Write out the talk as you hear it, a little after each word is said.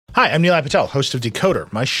Hi, I'm Nilay Patel, host of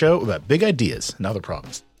Decoder, my show about big ideas and other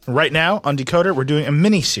problems. Right now on Decoder, we're doing a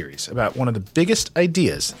mini-series about one of the biggest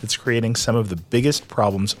ideas that's creating some of the biggest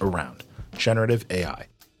problems around, generative AI.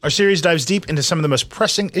 Our series dives deep into some of the most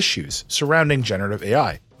pressing issues surrounding generative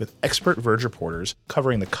AI, with expert Verge reporters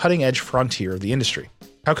covering the cutting-edge frontier of the industry.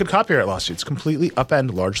 How could copyright lawsuits completely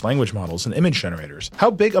upend large language models and image generators?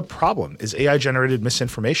 How big a problem is AI-generated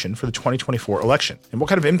misinformation for the 2024 election? And what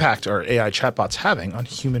kind of impact are AI chatbots having on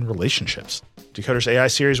human relationships? Decoder's AI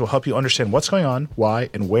series will help you understand what's going on,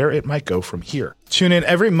 why, and where it might go from here. Tune in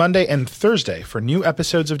every Monday and Thursday for new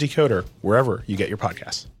episodes of Decoder, wherever you get your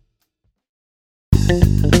podcasts.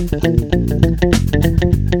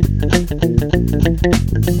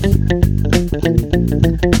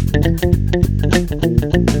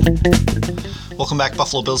 Welcome back,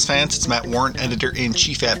 Buffalo Bills fans. It's Matt Warren,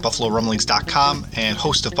 editor-in-chief at BuffaloRumblings.com and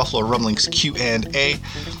host of Buffalo Rumblings Q&A.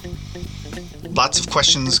 Lots of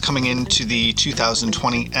questions coming into the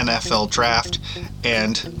 2020 NFL Draft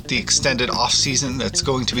and the extended offseason that's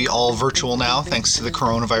going to be all virtual now thanks to the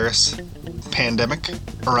coronavirus pandemic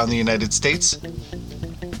around the United States.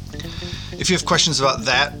 If you have questions about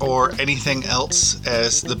that or anything else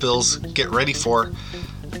as the Bills get ready for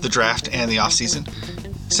the draft and the offseason,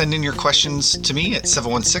 send in your questions to me at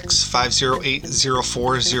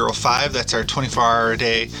 716-508-0405. That's our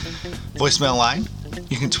 24-hour-a-day voicemail line.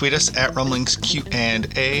 You can tweet us at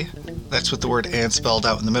RumblingsQ&A. That's with the word "and" spelled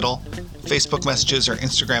out in the middle. Facebook messages or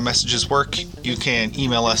Instagram messages work. You can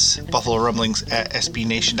email us,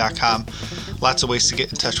 BuffaloRumblings@SBNation.com. Lots of ways to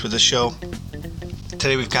get in touch with the show.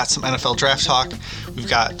 Today we've got some NFL draft talk. We've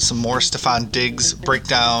got some more Stefon Diggs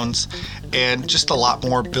breakdowns and just a lot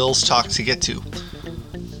more Bills talk to get to.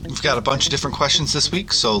 We've got a bunch of different questions this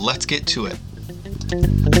week, so let's get to it.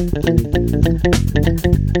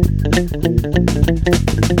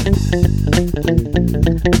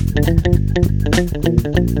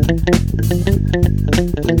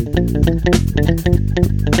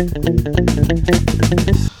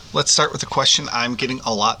 Let's start with a question I'm getting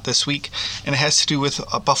a lot this week, and it has to do with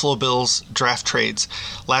Buffalo Bills draft trades.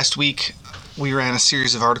 Last week, we ran a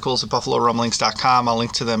series of articles at BuffaloRumblings.com. I'll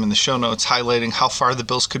link to them in the show notes, highlighting how far the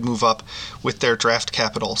Bills could move up with their draft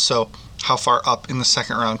capital. So how far up in the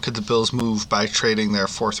second round could the Bills move by trading their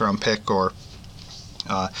fourth-round pick or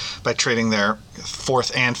by trading their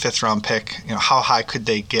fourth and fifth round pick? How high could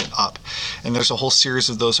they get up? And there's a whole series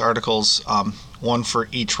of those articles, one for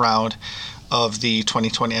each round of the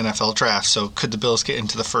 2020 NFL Draft. So could the Bills get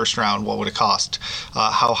into the first round? What would it cost?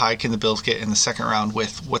 How high can the Bills get in the second round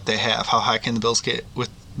with what they have? How high can the Bills get with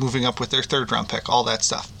moving up with their third round pick? All that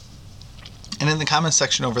stuff. And in the comments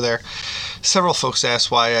section over there, several folks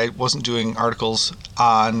asked why I wasn't doing articles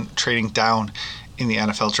on trading down in the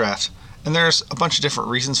NFL Draft. And there's a bunch of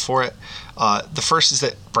different reasons for it. The first is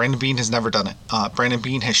that Brandon Beane has never done it. Brandon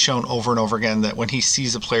Beane has shown over and over again that when he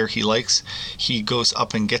sees a player he likes, he goes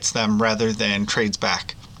up and gets them rather than trades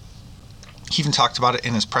back. He even talked about it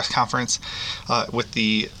in his press conference with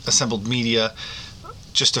the assembled media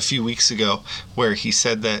just a few weeks ago, where he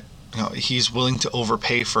said that he's willing to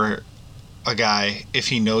overpay for a guy if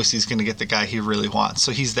he knows he's going to get the guy he really wants.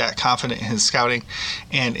 So he's that confident in his scouting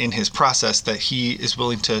and in his process that he is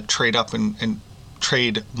willing to trade up and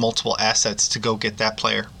trade multiple assets to go get that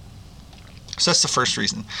player. So that's the first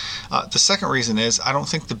reason. The second reason is I don't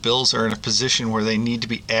think the Bills are in a position where they need to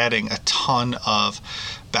be adding a ton of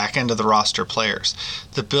back end of the roster players.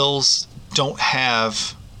 The Bills don't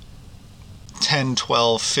have 10,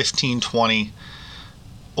 12, 15, 20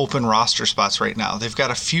 open roster spots right now. They've got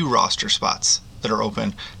a few roster spots that are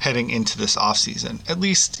open heading into this offseason. At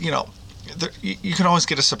least, you can always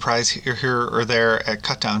get a surprise here or there at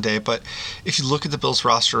cutdown day, but if you look at the Bills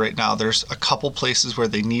roster right now, there's a couple places where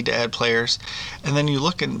they need to add players, and then you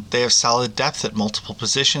look and they have solid depth at multiple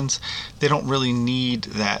positions. They don't really need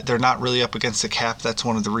that. They're not really up against the cap. That's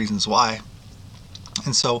one of the reasons why.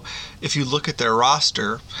 And so if you look at their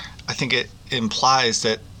roster, I think it implies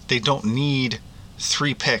that they don't need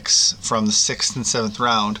 3 picks from the 6th and 7th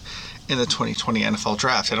round in the 2020 NFL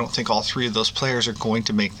Draft. I don't think all 3 of those players are going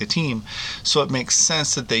to make the team, so it makes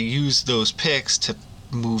sense that they use those picks to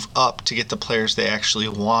move up to get the players they actually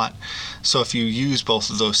want. So if you use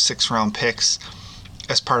both of those 6th-round picks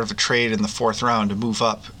as part of a trade in the 4th round to move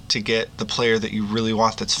up to get the player that you really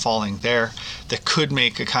want that's falling there, that could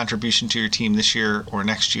make a contribution to your team this year or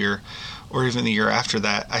next year or even the year after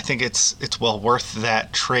that, I think it's well worth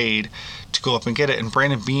that trade to go up and get it. And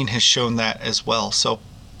Brandon Beane has shown that as well. So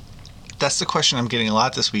That's the question I'm getting a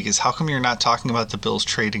lot this week, is how come you're not talking about the Bills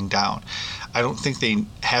trading down? I don't think they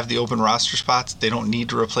have the open roster spots. They don't need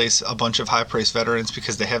to replace a bunch of high-priced veterans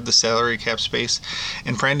because they have the salary cap space.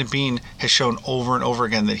 And Brandon Beane has shown over and over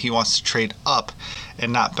again that he wants to trade up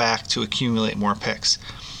and not back to accumulate more picks.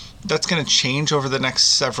 That's going to change over the next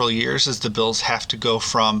several years as the Bills have to go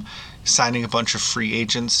from signing a bunch of free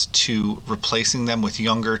agents to replacing them with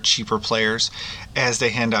younger, cheaper players as they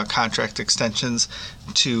hand out contract extensions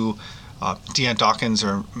to Deion Dawkins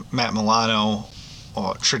or Matt Milano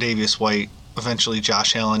or Tre'Davious White, eventually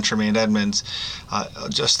Josh Allen, Tremaine Edmonds,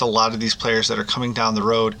 just a lot of these players that are coming down the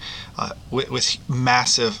road with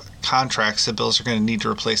massive contracts. The Bills are going to need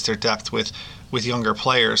to replace their depth with younger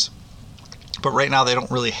players. But right now they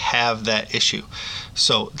don't really have that issue.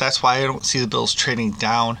 So that's why I don't see the Bills trading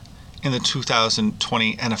down in the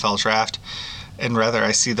 2020 NFL draft, and rather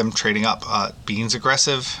I see them trading up. Beane's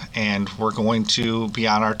aggressive, and we're going to be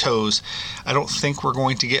on our toes. I don't think we're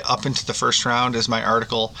going to get up into the first round, as my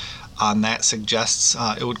article on that suggests.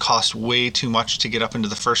 It would cost way too much to get up into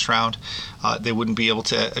the first round. They wouldn't be able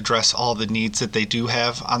to address all the needs that they do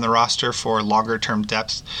have on the roster for longer-term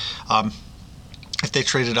depth. If they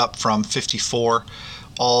traded up from 54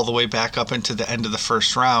 all the way back up into the end of the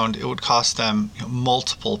first round, it would cost them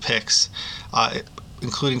multiple picks,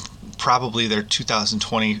 including probably their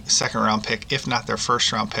 2020 second round pick, if not their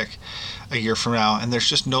first round pick a year from now. And there's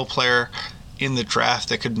just no player in the draft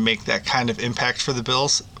that could make that kind of impact for the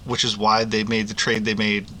Bills, which is why they made the trade they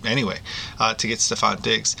made anyway to get Stephon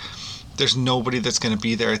Diggs. There's nobody that's going to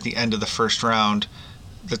be there at the end of the first round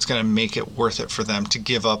that's going to make it worth it for them to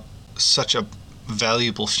give up such a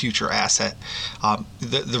valuable future asset.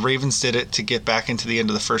 The Ravens did it to get back into the end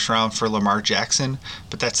of the first round for Lamar Jackson,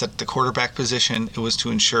 but that's at the quarterback position. It was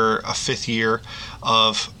to ensure a fifth year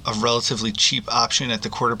of a relatively cheap option at the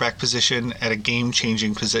quarterback position at a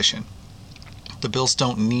game-changing position. The Bills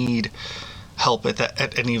don't need help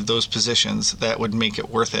at any of those positions that would make it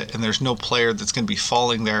worth it, and there's no player that's going to be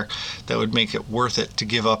falling there that would make it worth it to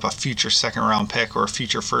give up a future second-round pick or a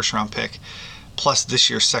future first-round pick, plus this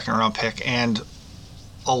year's second-round pick and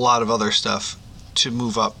a lot of other stuff to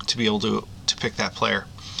move up to be able to pick that player.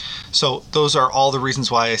 So those are all the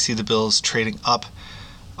reasons why I see the Bills trading up.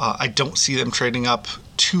 I don't see them trading up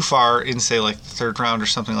too far in, say, like the third round or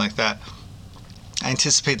something like that. I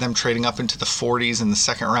anticipate them trading up into the 40s in the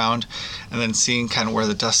second round and then seeing kind of where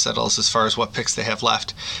the dust settles as far as what picks they have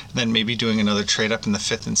left, and then maybe doing another trade up in the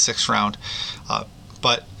fifth and sixth round.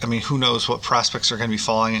 But, I mean, who knows what prospects are going to be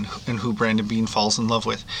falling and who Brandon Beane falls in love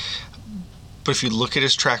with. But if you look at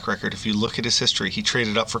his track record, if you look at his history, he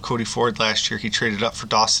traded up for Cody Ford last year. He traded up for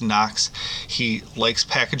Dawson Knox. He likes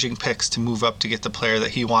packaging picks to move up to get the player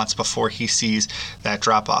that he wants before he sees that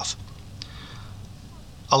drop-off.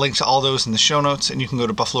 I'll link to all those in the show notes, and you can go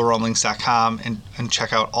to BuffaloRumblings.com and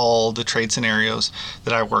check out all the trade scenarios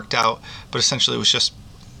that I worked out. But essentially it was just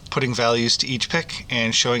putting values to each pick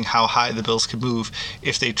and showing how high the Bills could move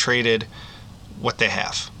if they traded what they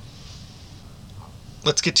have.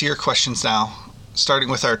 Let's get to your questions now, starting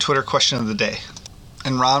with our Twitter question of the day.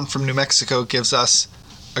 And Ron from New Mexico gives us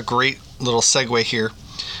a great little segue here.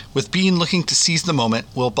 With Beane looking to seize the moment,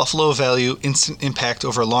 will Buffalo value instant impact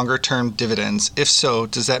over longer-term dividends? If so,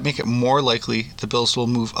 does that make it more likely the Bills will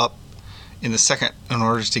move up in the second in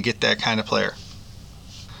order to get that kind of player?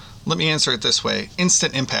 Let me answer it this way.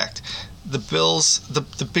 Instant impact. The Bills,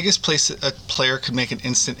 the biggest place a player could make an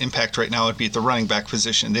instant impact right now would be at the running back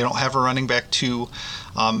position. They don't have a running back two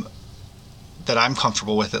that I'm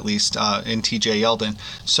comfortable with, at least, in TJ Yeldon.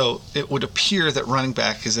 So it would appear that running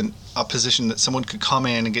back is a position that someone could come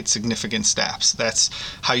in and get significant snaps. That's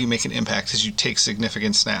how you make an impact, is you take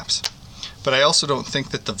significant snaps. But I also don't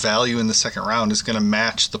think that the value in the second round is going to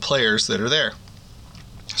match the players that are there.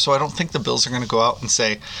 So I don't think the Bills are going to go out and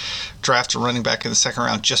say, draft a running back in the second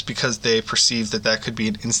round just because they perceive that that could be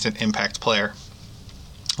an instant impact player.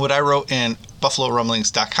 What I wrote in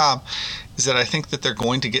BuffaloRumblings.com is that I think that they're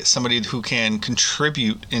going to get somebody who can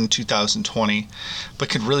contribute in 2020, but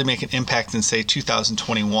could really make an impact in, say,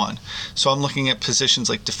 2021. So I'm looking at positions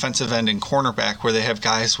like defensive end and cornerback where they have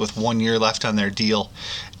guys with 1 year left on their deal,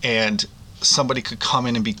 and somebody could come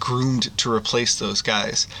in and be groomed to replace those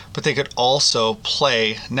guys, but they could also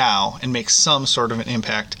play now and make some sort of an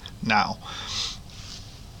impact now.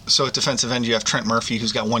 So at defensive end, you have Trent Murphy,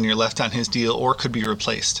 who's got 1 year left on his deal or could be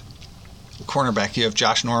replaced. Cornerback, you have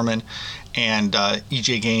Josh Norman and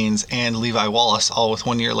E.J. Gaines and Levi Wallace, all with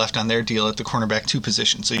 1 year left on their deal at the cornerback two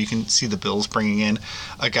position. So you can see the Bills bringing in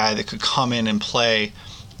a guy that could come in and play,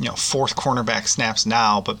 fourth cornerback snaps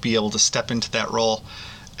now, but be able to step into that role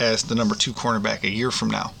as the number two cornerback a year from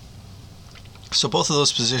now. So both of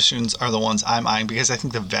those positions are the ones I'm eyeing because I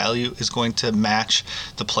think the value is going to match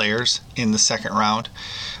the players in the second round.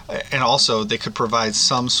 And also they could provide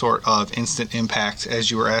some sort of instant impact, as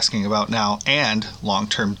you were asking about now, and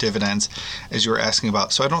long-term dividends, as you were asking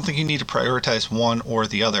about. So I don't think you need to prioritize one or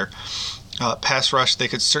the other. Pass rush, they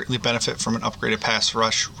could certainly benefit from an upgraded pass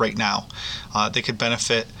rush right now. They could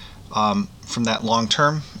benefit from that long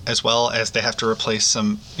term, as well as they have to replace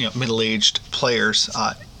some middle-aged players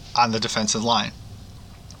on the defensive line.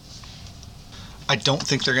 I don't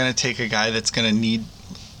think they're going to take a guy that's going to need,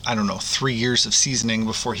 3 years of seasoning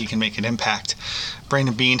before he can make an impact.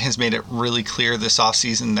 Brandon Beane has made it really clear this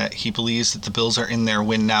offseason that he believes that the Bills are in their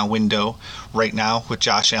win-now window right now with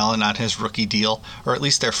Josh Allen on his rookie deal, or at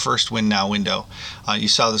least their first win-now window. You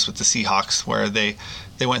saw this with the Seahawks, where they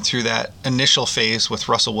went through that initial phase with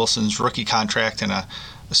Russell Wilson's rookie contract and a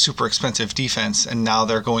super expensive defense, and now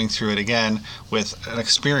they're going through it again with an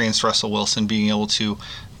experienced Russell Wilson being able to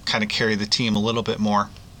kind of carry the team a little bit more.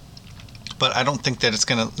 But I don't think that it's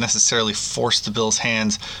going to necessarily force the Bills'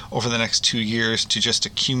 hands over the next 2 years to just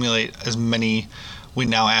accumulate as many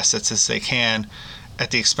win-now assets as they can at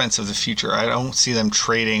the expense of the future. I don't see them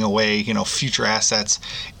trading away, future assets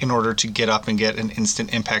in order to get up and get an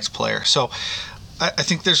instant impact player. So I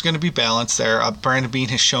think there's going to be balance there. Brandon Beane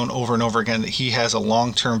has shown over and over again that he has a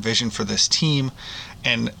long-term vision for this team,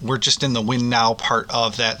 and we're just in the win-now part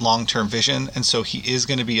of that long-term vision, and so he is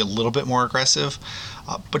going to be a little bit more aggressive,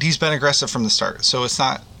 but he's been aggressive from the start, so it's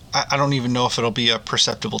not. I don't even know if it'll be a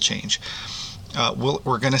perceptible change.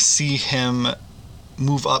 We're going to see him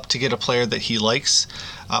move up to get a player that he likes,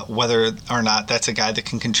 whether or not that's a guy that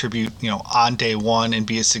can contribute, on day one and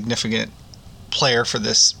be a significant player for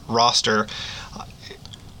this roster.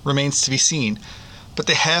 Remains to be seen. But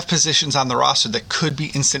they have positions on the roster that could be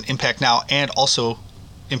instant impact now and also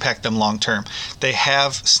impact them long term. They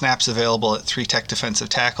have snaps available at 3-tech defensive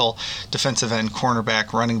tackle, defensive end,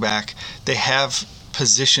 cornerback, running back. They have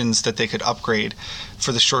positions that they could upgrade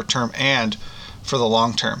for the short term and for the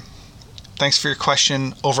long term. Thanks for your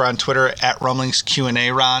question over on Twitter at Rumblings Q&A,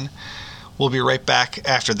 Ron. We'll be right back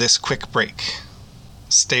after this quick break.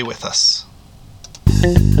 Stay with us.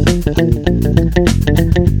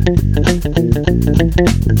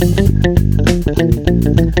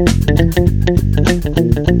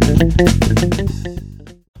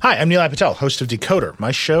 Hi, I'm Nilay Patel, host of Decoder,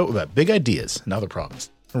 my show about big ideas and other problems.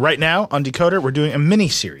 Right now on Decoder, we're doing a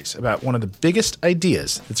mini-series about one of the biggest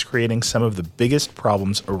ideas that's creating some of the biggest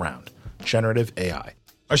problems around, generative AI.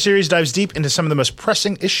 Our series dives deep into some of the most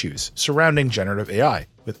pressing issues surrounding generative AI,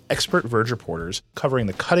 with expert Verge reporters covering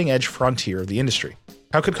the cutting-edge frontier of the industry.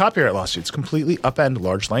 How could copyright lawsuits completely upend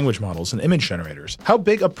large language models and image generators? How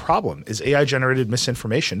big a problem is AI-generated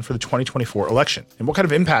misinformation for the 2024 election? And what kind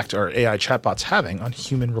of impact are AI chatbots having on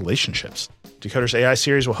human relationships? Decoder's AI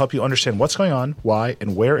series will help you understand what's going on, why,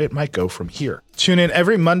 and where it might go from here. Tune in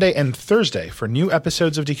every Monday and Thursday for new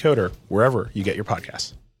episodes of Decoder, wherever you get your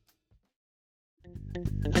podcasts.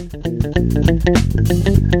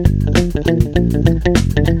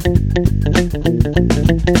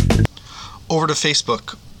 Over to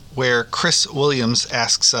Facebook, where Chris Williams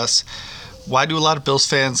asks us, why do a lot of Bills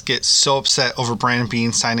fans get so upset over Brandon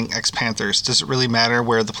Beane signing ex-Panthers? Does it really matter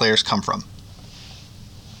where the players come from?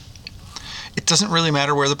 It doesn't really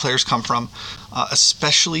matter where the players come from,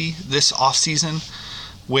 especially this offseason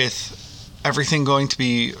with everything going to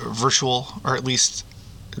be virtual, or at least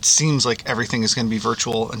it seems like everything is going to be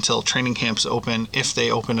virtual until training camps open, if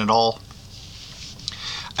they open at all.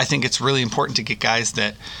 I think it's really important to get guys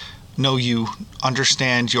that know you,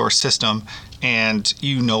 understand your system, and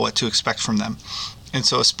you know what to expect from them. And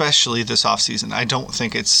so especially this offseason, I don't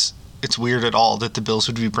think it's weird at all that the Bills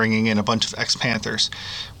would be bringing in a bunch of ex-Panthers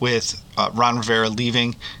with Ron Rivera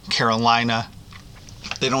leaving Carolina.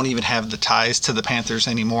 They don't even have the ties to the Panthers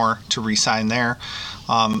anymore to re-sign there.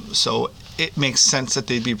 So it makes sense that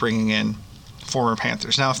they'd be bringing in former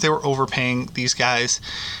Panthers. Now, if they were overpaying these guys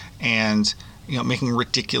and making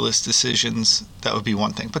ridiculous decisions, that would be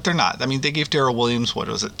one thing. But they're not. I mean, they gave Darrell Williams, what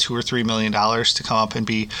was it, $2 or $3 million to come up and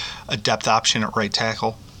be a depth option at right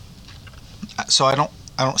tackle. So I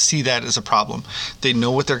don't see that as a problem. They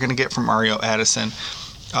know what they're going to get from Mario Addison.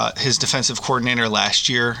 His defensive coordinator last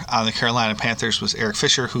year on the Carolina Panthers was Eric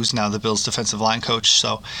Fisher, who's now the Bills' defensive line coach.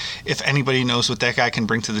 So if anybody knows what that guy can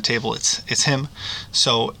bring to the table, it's him.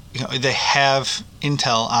 So they have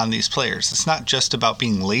intel on these players. It's not just about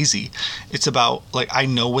being lazy. It's about, I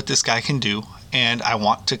know what this guy can do, and I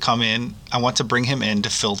want to come in. I want to bring him in to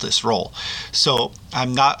fill this role. So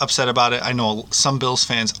I'm not upset about it. I know some Bills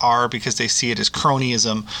fans are, because they see it as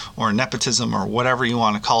cronyism or nepotism or whatever you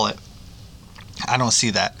want to call it. I don't see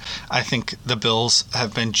that. I think the Bills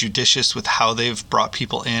have been judicious with how they've brought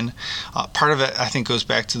people in. Part of it, I think, goes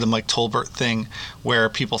back to the Mike Tolbert thing, where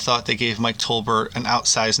people thought they gave Mike Tolbert an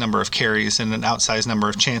outsized number of carries and an outsized number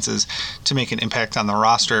of chances to make an impact on the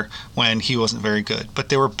roster when he wasn't very good. But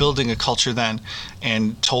they were building a culture then,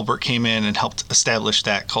 and Tolbert came in and helped establish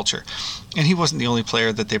that culture. And he wasn't the only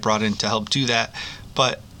player that they brought in to help do that,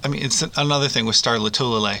 but I mean, it's another thing with Star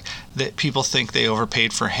Lotulelei that people think they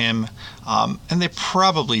overpaid for him, and they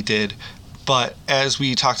probably did. But as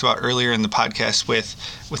we talked about earlier in the podcast with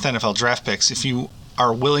NFL draft picks, if you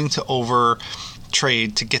are willing to over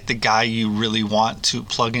trade to get the guy you really want to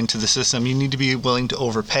plug into the system, you need to be willing to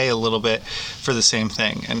overpay a little bit for the same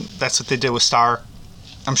thing. And that's what they did with Star.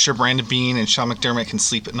 I'm sure Brandon Beane and Sean McDermott can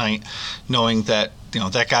sleep at night knowing that,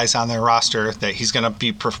 that guy's on their roster, that he's going to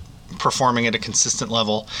be performing at a consistent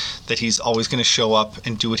level, that he's always going to show up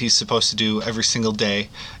and do what he's supposed to do every single day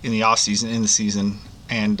in the off season, in the season,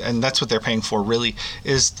 and that's what they're paying for, really,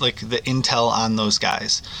 is like the intel on those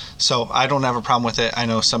guys. So I don't have a problem with it. I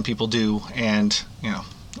know some people do, and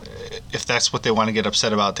if that's what they want to get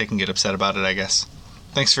upset about, they can get upset about it, I guess.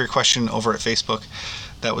 Thanks for your question over at Facebook.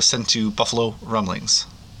 That was sent to Buffalo Rumblings.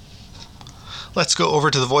 Let's go over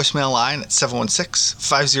to the voicemail line at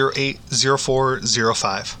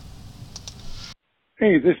 716-508-0405.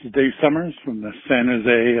 Hey, this is Dave Summers from the San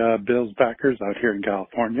Jose Bills backers out here in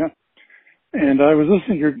California. And I was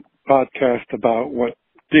listening to your podcast about what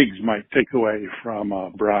Diggs might take away from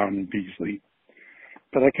Brown and Beasley.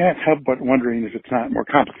 But I can't help but wondering if it's not more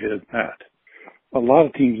complicated than that. A lot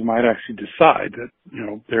of teams might actually decide that,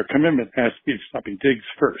 their commitment has to be to stopping Diggs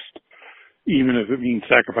first, even if it means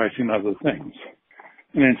sacrificing other things.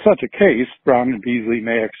 And in such a case, Brown and Beasley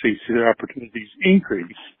may actually see their opportunities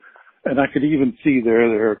increase. And I could even see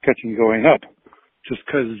their catching going up just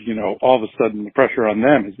because, all of a sudden the pressure on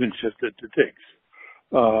them has been shifted to Diggs.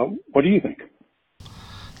 What do you think?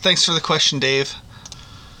 Thanks for the question, Dave.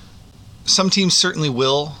 Some teams certainly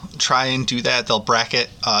will try and do that. They'll bracket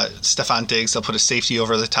Stefon Diggs. They'll put a safety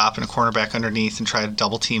over the top and a cornerback underneath and try to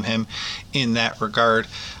double team him in that regard.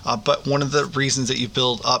 But one of the reasons that you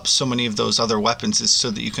build up so many of those other weapons is so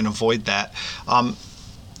that you can avoid that.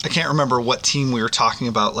 I can't remember what team we were talking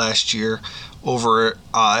about last year over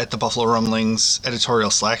at the Buffalo Rumblings editorial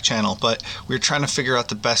Slack channel, but we were trying to figure out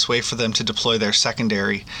the best way for them to deploy their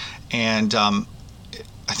secondary. And I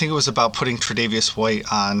think it was about putting Tre'Davious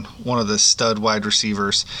White on one of the stud wide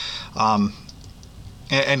receivers. And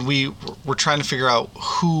we were trying to figure out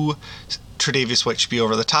who Tre'Davious White should be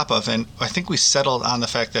over the top of, and I think we settled on the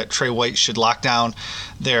fact that Trey White should lock down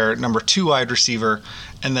their number 2 wide receiver,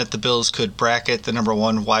 and that the Bills could bracket the number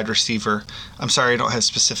 1 wide receiver. I'm sorry, I don't have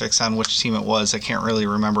specifics on which team it was. I can't really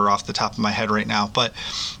remember off the top of my head right now, but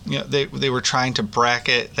they were trying to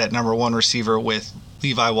bracket that number 1 receiver with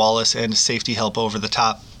Levi Wallace and safety help over the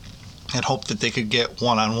top, and hope that they could get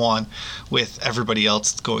one-on-one with everybody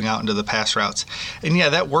else going out into the pass routes. And yeah,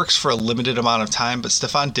 that works for a limited amount of time, but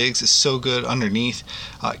Stefon Diggs is so good underneath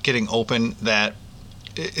getting open that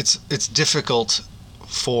it's difficult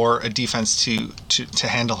for a defense to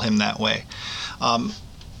handle him that way.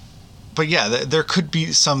 But yeah, there could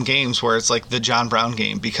be some games where it's like the John Brown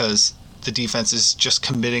game, because the defense is just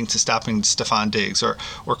committing to stopping Stefon Diggs, or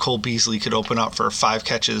Cole Beasley could open up for 5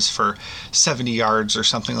 catches for 70 yards or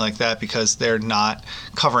something like that because they're not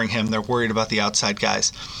covering him. They're worried about the outside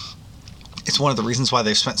guys. It's one of the reasons why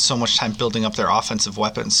they've spent so much time building up their offensive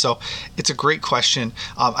weapons. So it's a great question.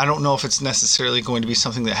 I don't know if it's necessarily going to be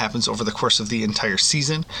something that happens over the course of the entire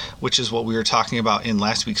season, which is what we were talking about in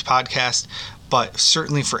last week's podcast. But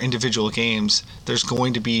certainly for individual games, there's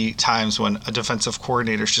going to be times when a defensive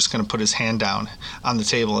coordinator is just going to put his hand down on the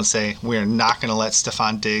table and say, we're not going to let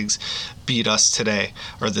Stefon Diggs beat us today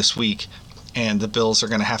or this week. And the Bills are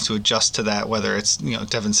going to have to adjust to that, whether it's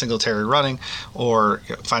Devin Singletary running or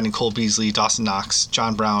finding Cole Beasley, Dawson Knox,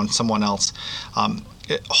 John Brown, someone else.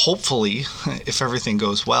 Hopefully, if everything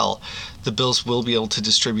goes well, the Bills will be able to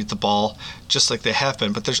distribute the ball just like they have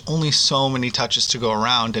been. But there's only so many touches to go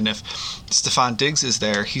around, and if Stefon Diggs is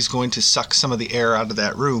there, he's going to suck some of the air out of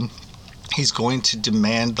that room. He's going to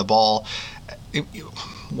demand the ball,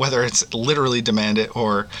 whether it's literally demand it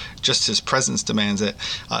or just his presence demands it.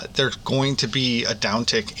 There's going to be a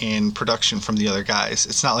downtick in production from the other guys.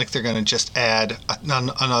 It's not like they're going to just add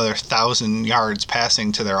another 1,000 yards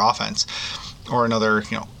passing to their offense or another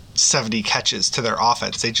 70 catches to their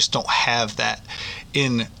offense. They just don't have that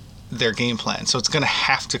in their game plan. So it's going to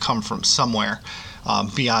have to come from somewhere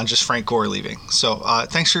beyond just Frank Gore leaving. So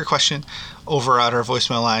thanks for your question over at our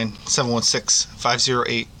voicemail line,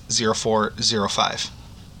 716-508-0405.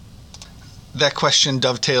 that question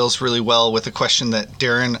dovetails really well with a question that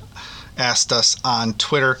Darren asked us on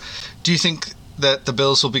Twitter. Do you think that the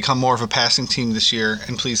Bills will become more of a passing team this year?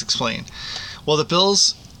 And please explain. Well, the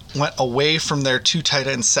Bills went away from their 2 tight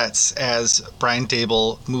end sets as Brian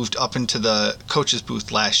Daboll moved up into the coach's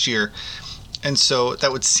booth last year. And so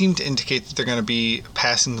that would seem to indicate that they're going to be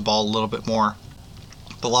passing the ball a little bit more.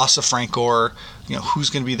 The loss of Frank Gore,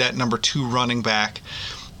 who's going to be that number 2 running back,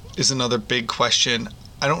 is another big question.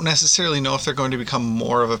 I don't necessarily know if they're going to become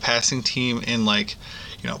more of a passing team in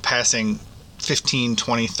passing 15,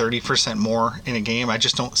 20, 30% more in a game. I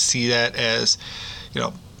just don't see that as,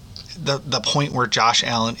 the point where Josh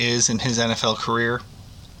Allen is in his NFL career.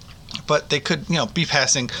 But they could, be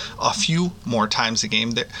passing a few more times a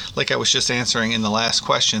game. Like I was just answering in the last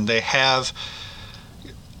question, they have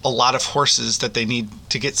a lot of horses that they need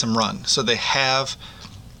to get some run. So they have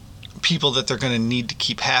people that they're going to need to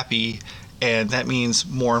keep happy, and that means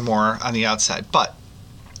more and more on the outside. But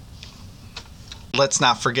let's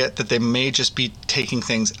not forget that they may just be taking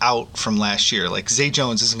things out from last year. Like Zay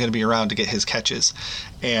Jones isn't going to be around to get his catches,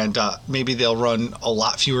 and maybe they'll run a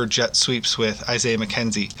lot fewer jet sweeps with Isaiah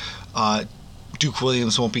McKenzie. Duke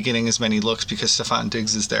Williams won't be getting as many looks because Stephon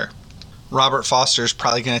Diggs is there. Robert Foster is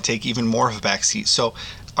probably going to take even more of a backseat. So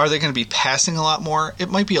are they going to be passing a lot more? It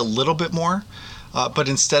might be a little bit more. But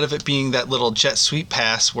instead of it being that little jet sweep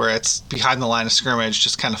pass where it's behind the line of scrimmage,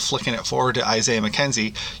 just kind of flicking it forward to Isaiah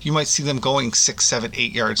McKenzie, you might see them going 6, 7,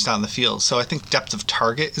 8 yards down the field. So I think depth of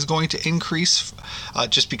target is going to increase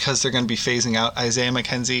just because they're going to be phasing out Isaiah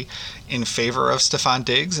McKenzie in favor of Stephon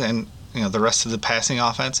Diggs and the rest of the passing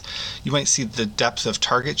offense. You might see the depth of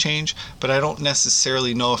target change, but I don't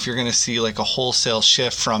necessarily know if you're going to see like a wholesale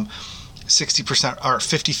shift from 60% or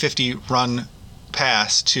 50-50 run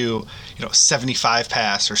pass to 75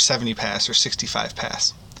 pass or 70 pass or 65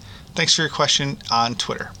 pass. Thanks for your question on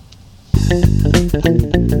Twitter.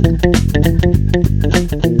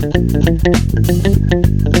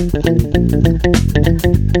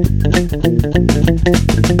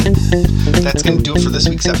 That's going to do it for this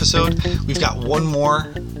week's episode. We've got one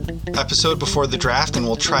more episode before the draft, and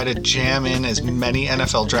we'll try to jam in as many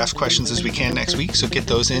NFL draft questions as we can next week, so get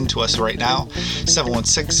those in to us right now.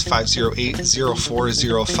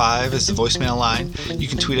 716-508-0405 is the voicemail line. You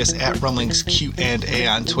can tweet us at Rumblings Q&A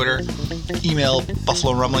on Twitter. Email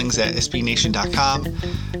buffalorumblings@sbnation.com.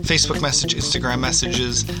 Facebook message, Instagram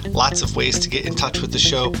messages, lots of ways to get in touch with the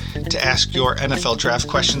show to ask your NFL draft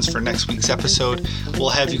questions for next week's episode. We'll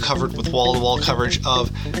have you covered with wall-to-wall coverage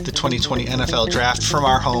of the 2020 NFL draft from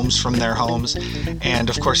our homes, from their homes, and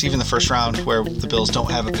of course even the first round where the Bills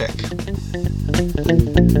don't have a pick.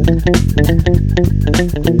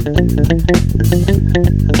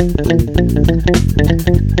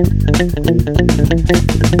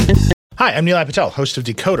 Hi, I'm Nilay Patel, host of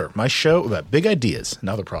Decoder, my show about big ideas and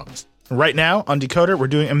other problems. Right now on Decoder, we're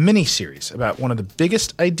doing a mini-series about one of the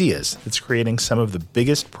biggest ideas that's creating some of the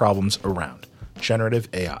biggest problems around, generative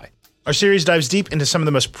AI. Our series dives deep into some of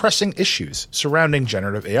the most pressing issues surrounding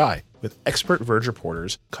generative AI, with expert Verge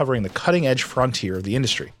reporters covering the cutting-edge frontier of the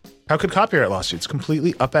industry. How could copyright lawsuits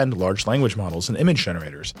completely upend large language models and image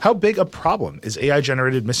generators? How big a problem is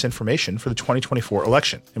AI-generated misinformation for the 2024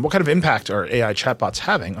 election? And what kind of impact are AI chatbots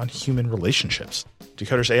having on human relationships?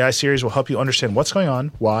 Decoder's AI series will help you understand what's going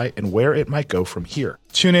on, why, and where it might go from here.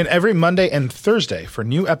 Tune in every Monday and Thursday for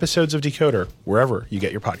new episodes of Decoder, wherever you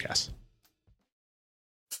get your podcasts.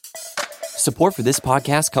 Support for this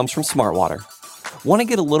podcast comes from Smartwater. Want to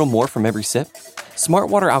get a little more from every sip?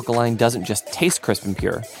 Smartwater Alkaline doesn't just taste crisp and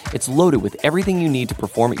pure, it's loaded with everything you need to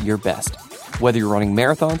perform at your best, whether you're running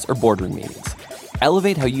marathons or boardroom meetings.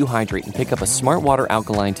 Elevate how you hydrate and pick up a Smartwater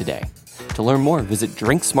Alkaline today. To learn more, visit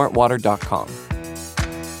drinksmartwater.com.